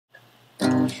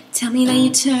Tell me that you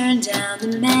turned down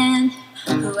the man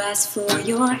who asked for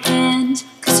your hand,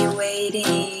 'cause you're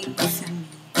waiting for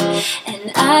me.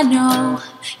 And I know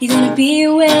you're gonna be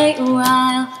away a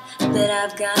while, but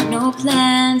I've got no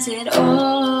plans at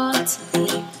all to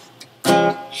leave.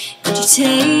 Could you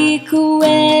take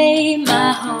away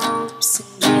my hopes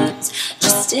and dreams?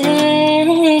 Just stay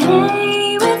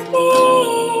with me.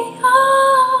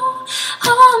 Oh,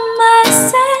 all my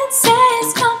senses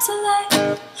come to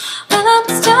life while I'm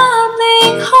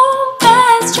stumbling home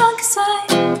as drunk as I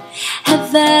have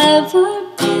ever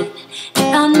been, and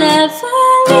I'll never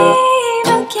leave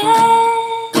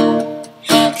again.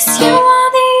 'Cause you are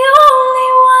the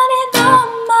only one, and all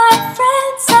my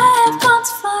friends have gone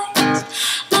to find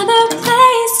another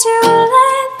place to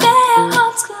let their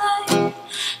hearts collide.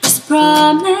 Just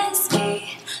promise me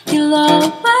you'll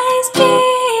always be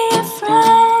a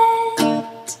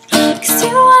friend, 'cause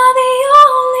you are the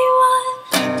only one.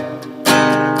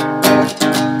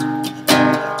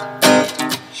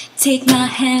 Take my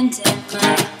hand and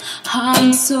my heart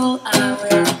and soul, I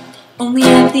will only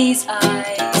have these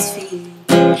eyes for you.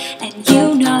 And you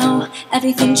know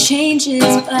everything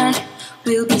changes, but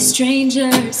we'll be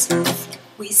strangers if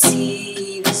we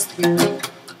see this through.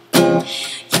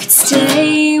 You could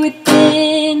stay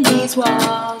within these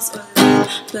walls or leave,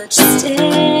 but just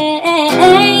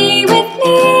stay with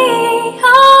me.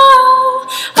 Oh,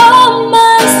 all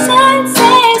my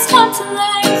senses come to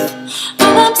life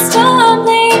while I'm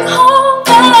stumbling home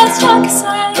as drunk as I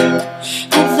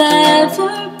have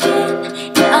ever been,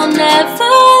 and I'll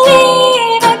never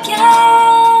leave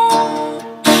again.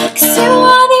 'Cause you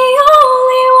are the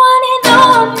only one, and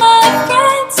all my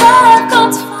friends have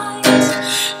gone to find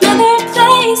another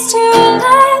place to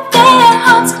let their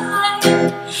hearts collide.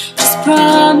 Just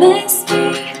promise me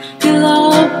you'll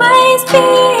always be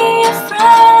a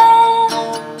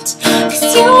friend,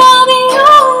 'cause you are the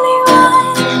only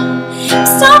one. I'm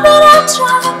stumbling, I'm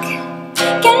drunk,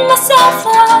 getting myself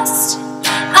lost.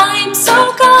 I'm so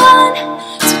gone,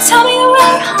 so tell me the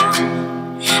way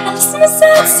home. I listen to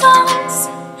sad songs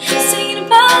singing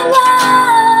about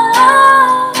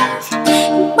love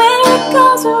and where it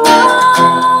goes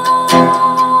wrong.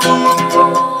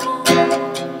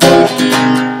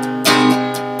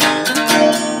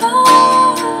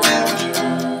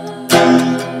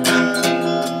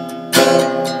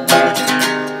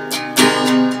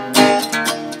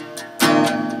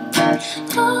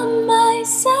 All my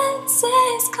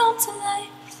senses come to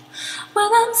life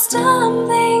while I'm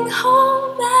stumbling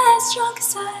home as drunk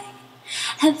as I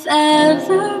have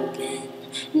ever been,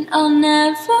 and I'll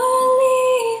never